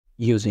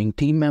Using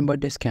team member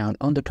discount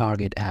on the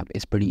Target app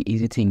is pretty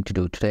easy thing to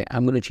do. Today,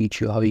 I'm going to teach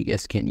you how you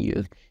guys can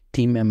use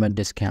team member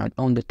discount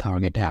on the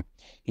Target app.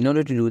 In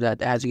order to do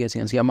that, as you guys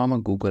can see, I'm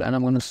on Google and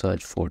I'm going to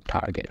search for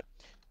Target.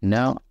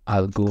 Now,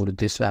 I'll go to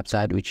this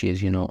website, which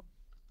is,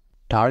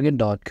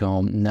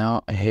 target.com.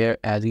 Now, here,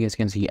 as you guys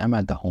can see, I'm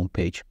at the home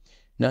page.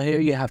 Now, here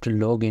you have to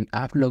log in.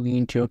 After logging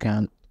into your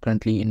account,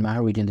 currently in my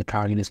region, the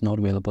Target is not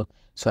available,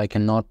 so I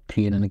cannot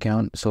create an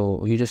account.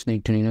 So you just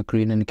need to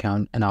create an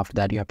account, and after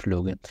that you have to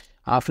log in.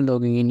 After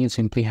logging in, you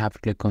simply have to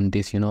click on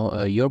this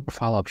your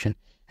profile option,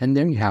 and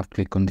then you have to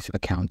click on this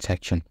account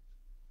section.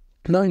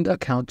 Now in the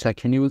account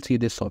section, you will see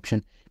this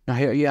option. Now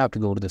here you have to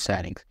go to the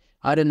settings.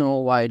 I don't know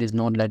why it is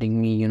not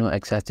letting me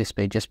access this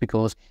page, just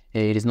because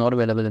it is not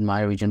available in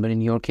my region. But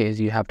in your case,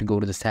 you have to go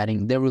to the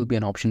setting. There will be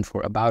an option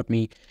for about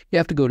me. You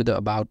have to go to the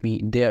about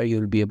me. There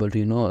you'll be able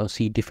to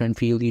see different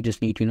fields. You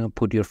just need to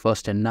put your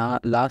first and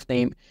last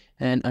name,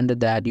 and under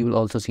that you will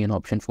also see an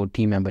option for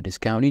team member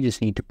discount. You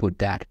just need to put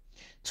that.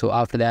 So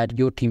after that,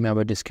 your team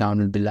member discount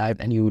will be live,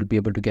 and you will be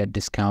able to get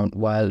discount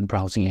while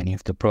browsing any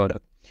of the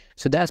product.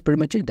 So that's pretty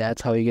much it.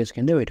 That's how you guys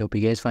can do it. Hope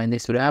you guys find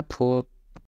this app for